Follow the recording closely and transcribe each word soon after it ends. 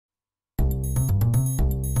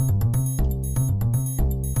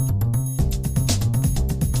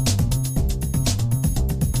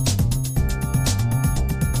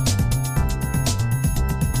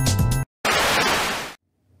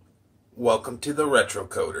Welcome to the Retro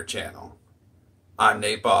Coder channel. I'm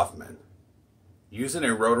Nate Boffman. Using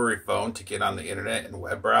a rotary phone to get on the internet and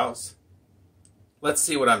web browse? Let's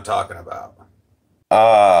see what I'm talking about.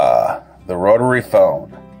 The rotary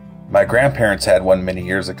phone. My grandparents had one many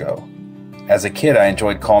years ago. As a kid, I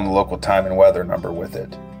enjoyed calling the local time and weather number with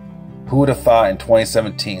it. Who would have thought in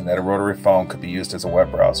 2017 that a rotary phone could be used as a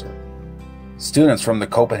web browser? Students from the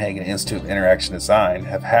Copenhagen Institute of Interaction Design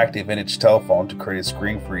have hacked a vintage telephone to create a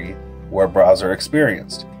screen-free web browser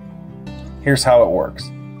experience. Here's how it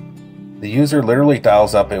works. The user literally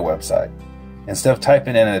dials up a website. Instead of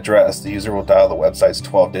typing in an address, the user will dial the website's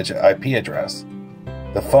 12-digit IP address.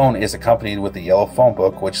 The phone is accompanied with a yellow phone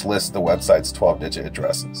book which lists the website's 12-digit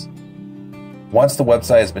addresses. Once the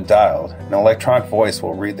website has been dialed, an electronic voice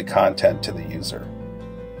will read the content to the user.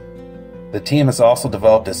 The team has also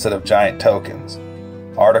developed a set of giant tokens: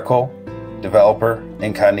 article, developer,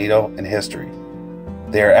 incognito, and history.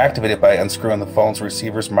 They are activated by unscrewing the phone's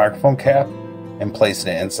receiver's microphone cap and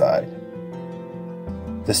placing it inside.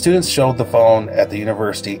 The students showed the phone at the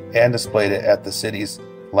university and displayed it at the city's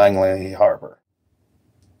Langley Harbor.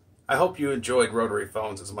 I hope you enjoyed rotary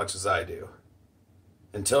phones as much as I do.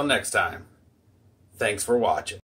 Until next time, thanks for watching.